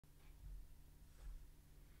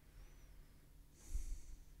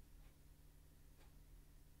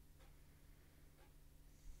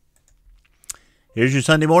Here's your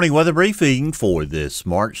Sunday morning weather briefing for this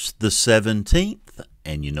March the 17th.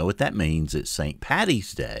 And you know what that means. It's St.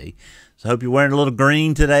 Patty's Day. So I hope you're wearing a little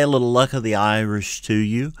green today, a little luck of the Irish to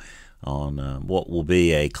you on what will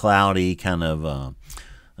be a cloudy, kind of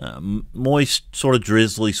moist, sort of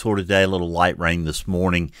drizzly sort of day. A little light rain this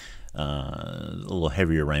morning, a little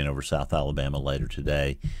heavier rain over South Alabama later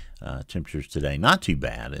today. Temperatures today not too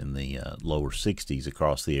bad in the lower 60s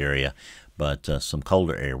across the area, but some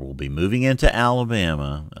colder air will be moving into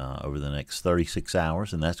Alabama over the next 36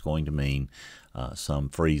 hours, and that's going to mean some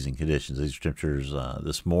freezing conditions. These are temperatures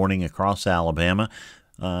this morning across Alabama.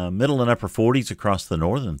 Middle and upper 40s across the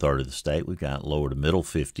northern third of the state. We've got lower to middle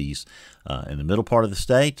 50s in the middle part of the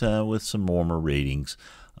state with some warmer readings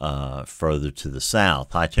further to the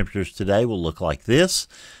south. High temperatures today will look like this.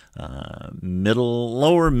 Lower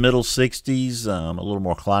middle 60s, a little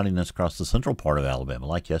more cloudiness across the central part of Alabama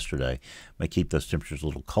like yesterday. May keep those temperatures a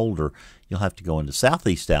little colder. You'll have to go into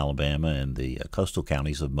southeast Alabama and the coastal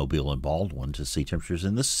counties of Mobile and Baldwin to see temperatures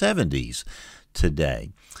in the 70s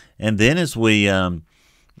today. And then as we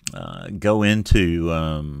go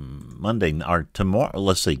into Monday or tomorrow,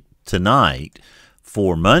 let's see, tonight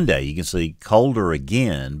for Monday, you can see colder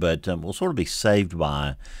again, but we'll sort of be saved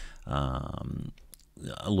by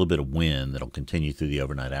a little bit of wind that'll continue through the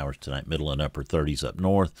overnight hours tonight. Middle and upper 30s up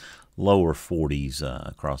north, lower 40s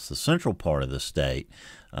across the central part of the state.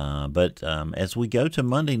 But as we go to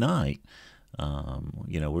Monday night,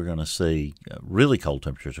 we're going to see really cold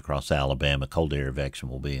temperatures across Alabama. Cold air advection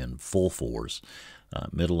will be in full force.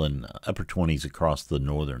 Middle and upper 20s across the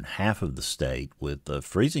northern half of the state with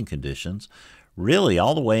freezing conditions really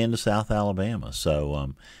all the way into South Alabama.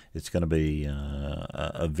 So it's going to be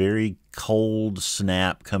a very cold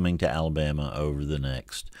snap coming to Alabama over the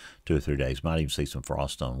next 2 or 3 days. Might even see some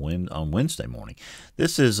frost on Wednesday morning.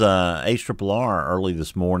 This is HRRR early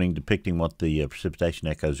this morning depicting what the precipitation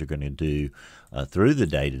echoes are going to do through the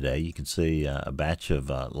day today. You can see a batch of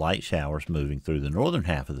light showers moving through the northern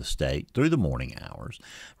half of the state through the morning hours.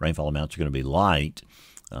 Rainfall amounts are going to be light.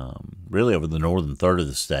 Really over the northern third of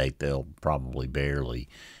the state, they'll probably barely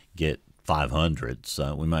get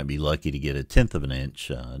 500s. We might be lucky to get 1/10 of an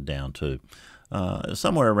inch down to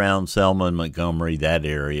somewhere around Selma and Montgomery, that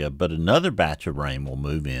area. But another batch of rain will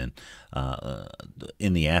move in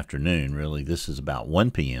the afternoon. Really, this is about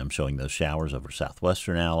 1 p.m., showing those showers over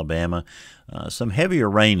southwestern Alabama. Some heavier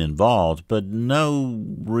rain involved, but no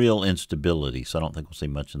real instability, so I don't think we'll see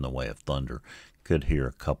much in the way of thunder. Could hear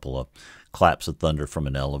a couple of claps of thunder from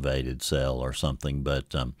an elevated cell or something,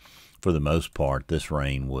 but for the most part, this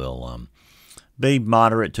rain will be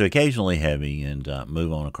moderate to occasionally heavy and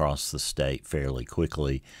move on across the state fairly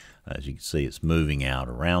quickly. As you can see, it's moving out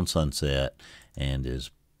around sunset and is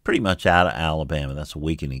pretty much out of Alabama. That's a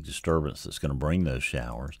weakening disturbance that's going to bring those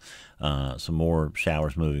showers. Some more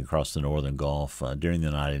showers moving across the northern Gulf during the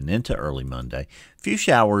night and into early Monday. A few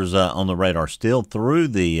showers on the radar still through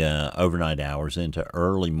the overnight hours into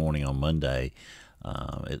early morning on Monday,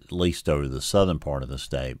 at least over the southern part of the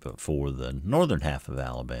state, but for the northern half of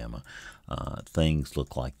Alabama, things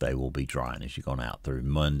look like they will be dry. And as you're going out through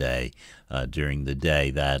Monday during the day,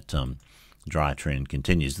 that dry trend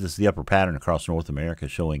continues. This is the upper pattern across North America,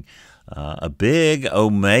 showing a big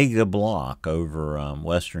omega block over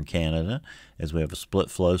western Canada as we have a split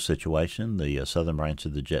flow situation. The southern branch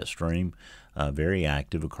of the jet stream very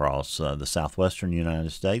active across the southwestern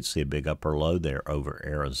United States. See a big upper low there over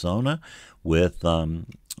Arizona with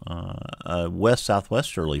a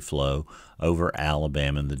west-southwesterly flow over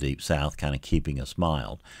Alabama and the deep south, kind of keeping us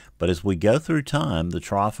mild. But as we go through time, the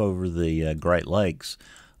trough over the Great Lakes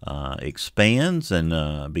expands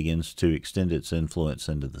and begins to extend its influence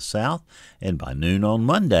into the south. And by noon on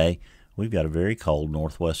Monday, we've got a very cold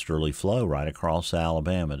northwesterly flow right across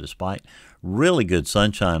Alabama. Despite really good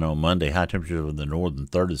sunshine on Monday, high temperatures over the northern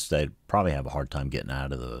third of the state probably have a hard time getting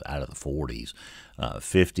out of the 40s,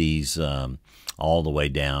 50s, all the way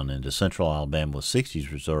down into central Alabama with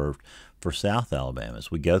 60s reserved for South Alabama. As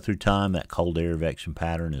we go through time, that cold air advection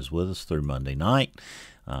pattern is with us through Monday night.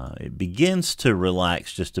 It begins to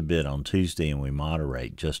relax just a bit on Tuesday, and we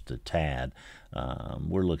moderate just a tad.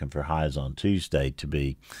 We're looking for highs on Tuesday to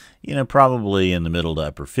be, probably in the middle to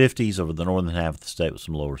upper 50s over the northern half of the state with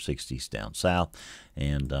some lower 60s down south.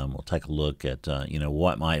 And we'll take a look at,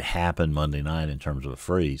 what might happen Monday night in terms of a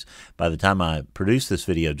freeze. By the time I produce this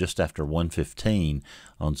video, just after 1:15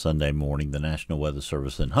 on Sunday morning, the National Weather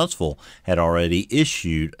Service in Huntsville had already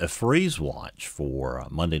issued a freeze watch for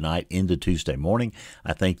Monday night into Tuesday morning.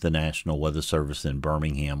 I think the National Weather Service in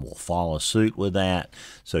Birmingham will follow suit with that.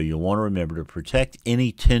 So you'll want to remember to protect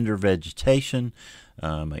any tender vegetation.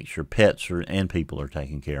 Make sure pets and people are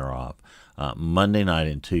taken care of. Monday night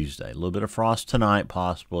and Tuesday. A little bit of frost tonight,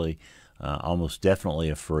 possibly. Almost definitely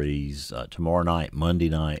a freeze tomorrow night, Monday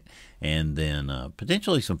night, and then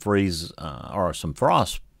potentially some freeze or some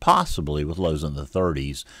frost, possibly with lows in the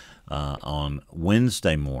 30s on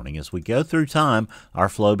Wednesday morning. As we go through time, our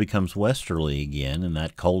flow becomes westerly again, and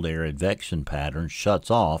that cold air advection pattern shuts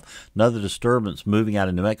off. Another disturbance moving out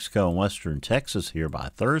of New Mexico and western Texas here by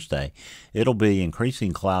Thursday. It'll be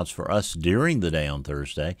increasing clouds for us during the day on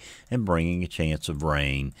Thursday and bringing a chance of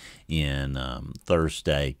rain in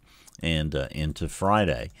Thursday and into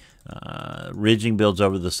Friday. Ridging builds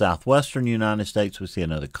over the southwestern United States. We see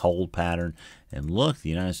another cold pattern. And look, the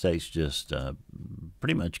United States just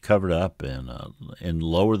pretty much covered up in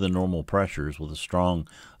lower than normal pressures with a strong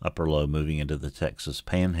upper low moving into the Texas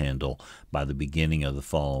panhandle by the beginning of the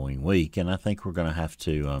following week. And I think we're going to have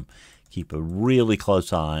to keep a really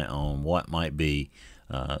close eye on what might be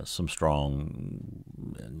some strong,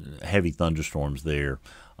 heavy thunderstorms there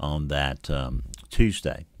on that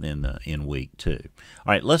Tuesday in week 2.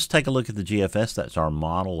 All right, let's take a look at the GFS. That's our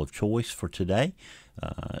model of choice for today,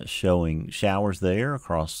 showing showers there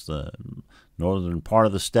across the northern part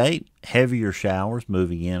of the state, heavier showers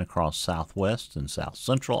moving in across southwest and south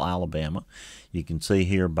central Alabama. You can see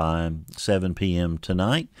here by 7 p.m.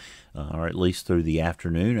 tonight, or at least through the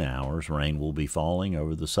afternoon hours, rain will be falling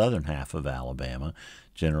over the southern half of Alabama,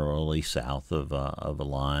 generally south of a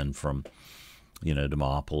line from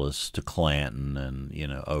Demopolis to Clanton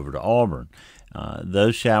and, over to Auburn.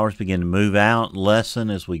 Those showers begin to move out,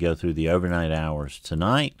 lessen as we go through the overnight hours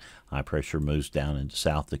tonight. High pressure moves down into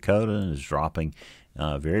South Dakota and is dropping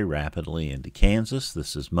very rapidly into Kansas.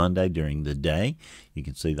 This is Monday during the day. You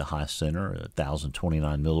can see the high center,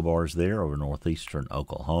 1,029 millibars there over northeastern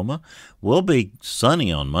Oklahoma. Will be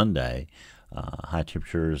sunny on Monday. High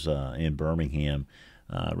temperatures in Birmingham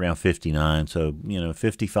around 59, so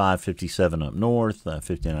 55, 57 up north,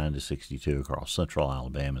 59 to 62 across central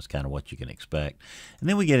Alabama is kind of what you can expect. And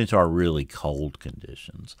then we get into our really cold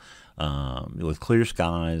conditions with clear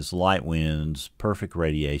skies, light winds, perfect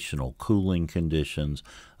radiational cooling conditions.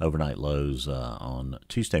 Overnight lows on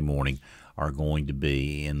Tuesday morning are going to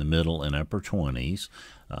be in the middle and upper 20s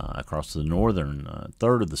across the northern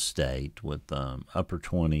third of the state, with upper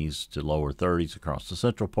 20s to lower 30s across the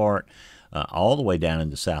central part, all the way down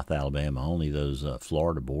into South Alabama. Only those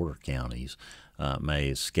Florida border counties may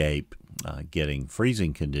escape getting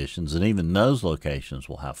freezing conditions, and even those locations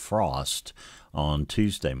will have frost on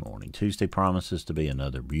Tuesday morning. Tuesday promises to be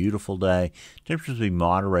another beautiful day. Temperatures will be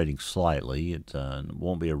moderating slightly. It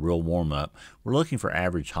won't be a real warm-up. We're looking for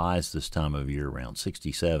average highs this time of year around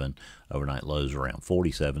 67, overnight lows around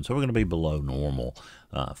 47, so we're going to be below normal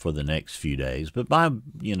for the next few days. But by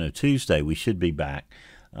Tuesday, we should be back,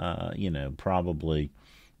 probably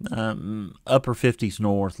upper 50s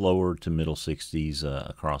north, lower to middle 60s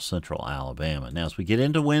across central Alabama. Now, as we get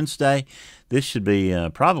into Wednesday, this should be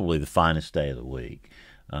probably the finest day of the week.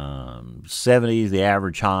 70 the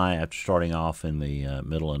average high after starting off in the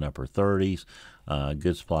middle and upper 30s.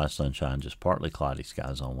 Good supply of sunshine, just partly cloudy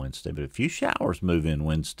skies on Wednesday. But a few showers move in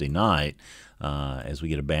Wednesday night as we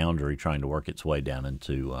get a boundary trying to work its way down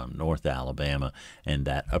into North Alabama, and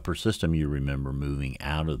that upper system, you remember, moving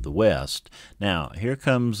out of the west. Now, here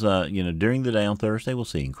comes, during the day on Thursday, we'll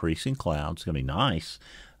see increasing clouds. It's going to be nice.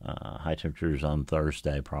 High temperatures on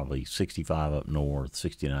Thursday, probably 65 up north,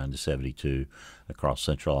 69 to 72 across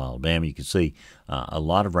central Alabama. You can see a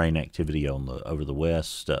lot of rain activity over the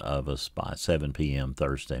west of us by 7 p.m.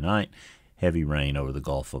 Thursday night. Heavy rain over the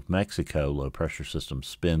Gulf of Mexico. Low pressure system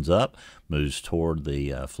spins up, moves toward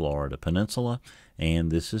the Florida Peninsula, and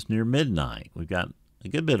this is near midnight. We've got a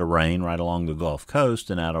good bit of rain right along the Gulf Coast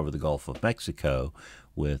and out over the Gulf of Mexico,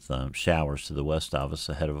 with showers to the west of us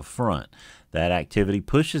ahead of a front. That activity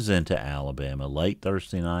pushes into Alabama late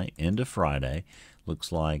Thursday night into Friday.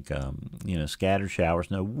 Looks like, scattered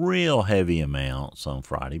showers. No real heavy amounts on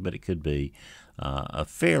Friday, but it could be a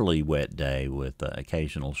fairly wet day with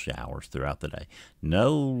occasional showers throughout the day.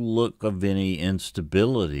 No look of any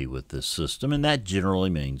instability with this system, and that generally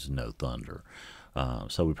means no thunder.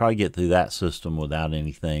 So we probably get through that system without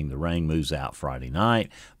anything. The rain moves out Friday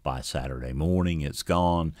night. By Saturday morning, it's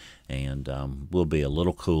gone, and will be a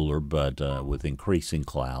little cooler, but with increasing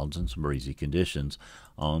clouds and some breezy conditions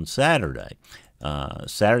on Saturday.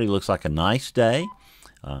 Saturday looks like a nice day.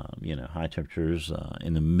 High temperatures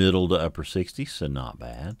in the middle to upper 60s, so not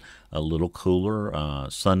bad. A little cooler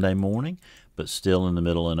Sunday morning, but still in the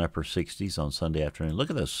middle and upper 60s on Sunday afternoon. Look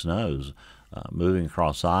at those snows moving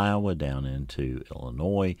across Iowa down into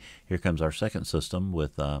Illinois. Here comes our second system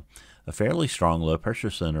with a fairly strong low pressure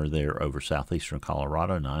center there over southeastern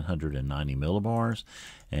Colorado, 990 millibars.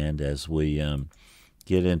 And as we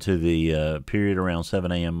get into the period around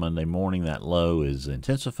 7 a.m. Monday morning, that low is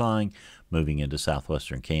intensifying, moving into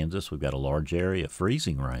southwestern Kansas. We've got a large area of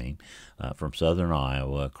freezing rain from southern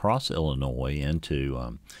Iowa across Illinois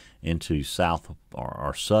into south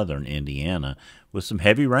or southern Indiana, with some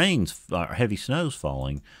heavy rains, heavy snows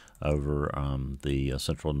falling over the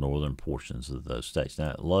central and northern portions of those states. Now,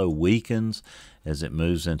 that low weakens as it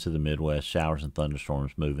moves into the Midwest. Showers and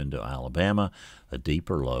thunderstorms move into Alabama. A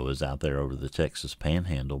deeper low is out there over the Texas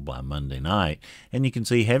Panhandle by Monday night. And you can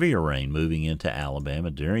see heavier rain moving into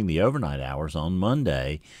Alabama during the overnight hours on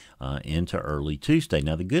Monday into early Tuesday.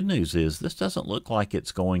 Now, the good news is this doesn't look like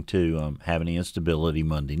it's going to have any instability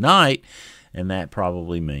Monday night, and that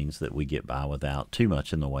probably means that we get by without too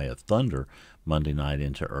much in the way of thunder Monday night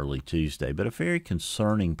into early Tuesday. But a very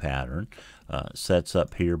concerning pattern sets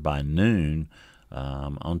up here by noon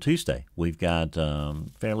on Tuesday. We've got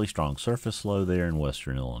fairly strong surface low there in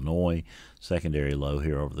western Illinois, secondary low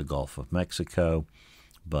here over the Gulf of Mexico.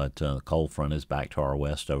 But the cold front is back to our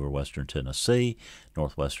west over western Tennessee,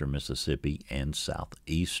 northwestern Mississippi, and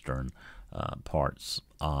southeastern parts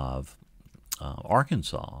of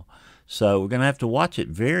Arkansas. So we're going to have to watch it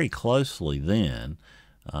very closely then.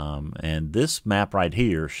 And this map right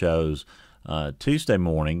here shows Tuesday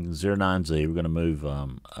morning, 09Z. We're going to move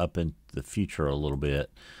up in the future a little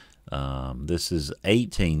bit. This is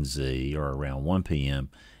 18Z, or around 1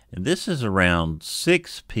 p.m., and this is around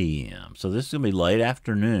 6 p.m. So this is going to be late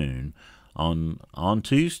afternoon on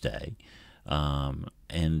Tuesday.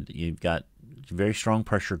 And you've got very strong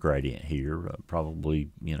pressure gradient here, probably,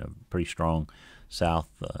 pretty strong south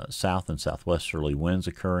and southwesterly winds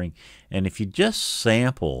occurring. And if you just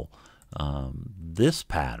sample this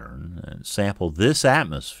pattern and sample this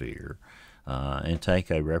atmosphere and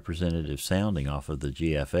take a representative sounding off of the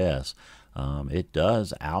GFS, it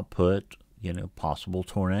does output possible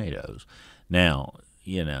tornadoes. Now,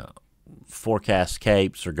 forecast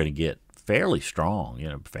capes are going to get fairly strong,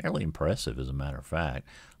 fairly impressive as a matter of fact.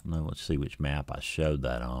 Let's see which map I showed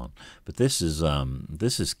that on. But this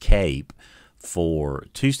is Cape for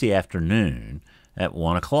Tuesday afternoon at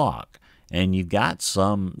 1 o'clock. And you've got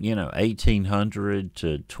some, 1,800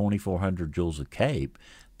 to 2,400 joules of Cape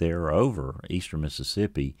there over eastern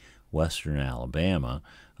Mississippi, western Alabama.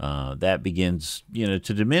 That begins, to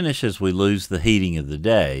diminish as we lose the heating of the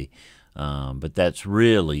day. But that's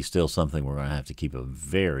really still something we're going to have to keep a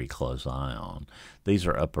very close eye on. These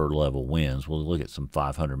are upper level winds. We'll look at some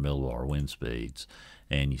 500 millibar wind speeds,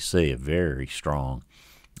 and you see a very strong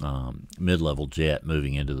mid-level jet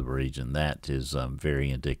moving into the region. That is very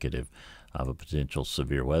indicative of a potential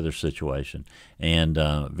severe weather situation, and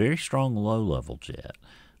very strong low-level jet.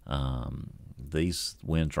 These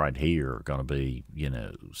winds right here are going to be,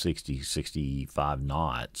 60, 65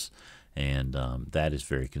 knots, and that is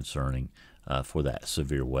very concerning for that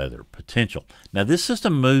severe weather potential. Now, this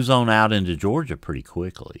system moves on out into Georgia pretty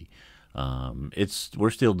quickly. We're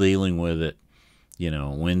still dealing with it,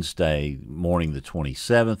 Wednesday morning the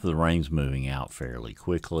 27th. The rain's moving out fairly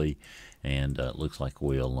quickly, and it looks like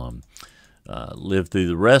we'll live through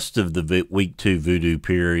the rest of the week 2 voodoo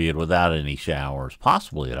period without any showers,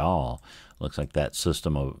 possibly at all. Looks like that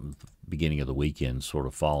system of beginning of the weekend sort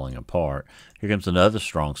of falling apart. Here comes another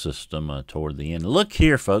strong system toward the end. Look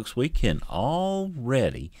here, folks, we can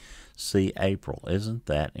already see April. Isn't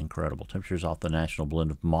that incredible? Temperatures off the national blend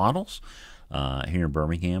of models. Here in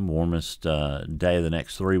Birmingham, warmest day of the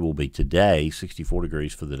next 3 will be today, 64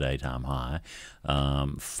 degrees for the daytime high,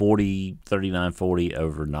 39, 40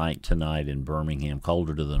 overnight tonight in Birmingham,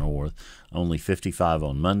 colder to the north, only 55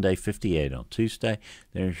 on Monday, 58 on Tuesday.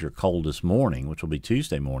 There's your coldest morning, which will be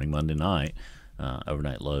Tuesday morning, Monday night.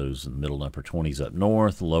 Overnight lows in the middle and upper 20s up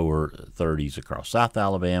north, lower 30s across South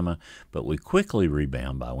Alabama, but we quickly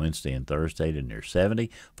rebound by Wednesday and Thursday to near 70.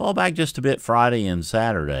 Fall back just a bit Friday and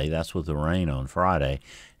Saturday. That's with the rain on Friday,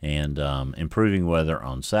 and improving weather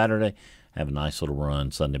on Saturday. Have a nice little run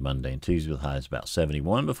Sunday, Monday, and Tuesday with highs about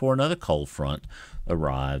 71 before another cold front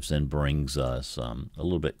arrives and brings us a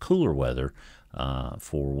little bit cooler weather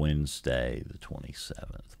for Wednesday the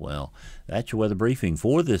 27th. Well, that's your weather briefing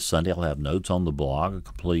for this Sunday. I'll have notes on the blog, a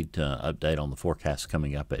complete update on the forecast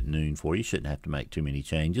coming up at noon for you. Shouldn't have to make too many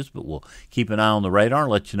changes, but we'll keep an eye on the radar,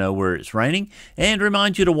 let you know where it's raining, and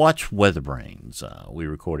remind you to watch Weather Brains. We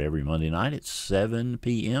record every Monday night at 7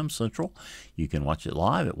 p.m. Central. You can watch it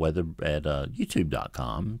live at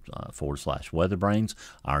youtube.com/weatherbrains.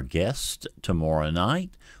 Our guest tomorrow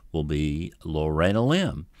night will be Lorena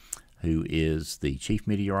Lim. who is the chief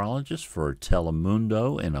meteorologist for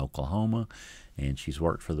Telemundo in Oklahoma. And she's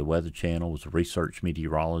worked for the Weather Channel, was a research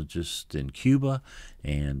meteorologist in Cuba,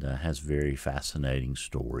 and has a very fascinating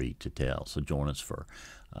story to tell. So join us for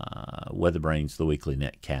Weather Brains, the weekly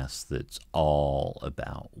netcast that's all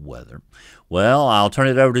about weather. Well, I'll turn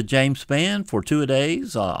it over to James Spann for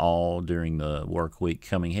 2-a-days, all during the work week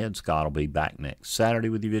coming ahead. Scott will be back next Saturday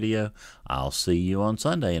with your video. I'll see you on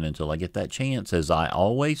Sunday, and until I get that chance, as I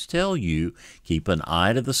always tell you, keep an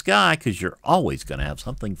eye to the sky, because you're always going to have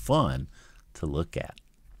something fun to look at.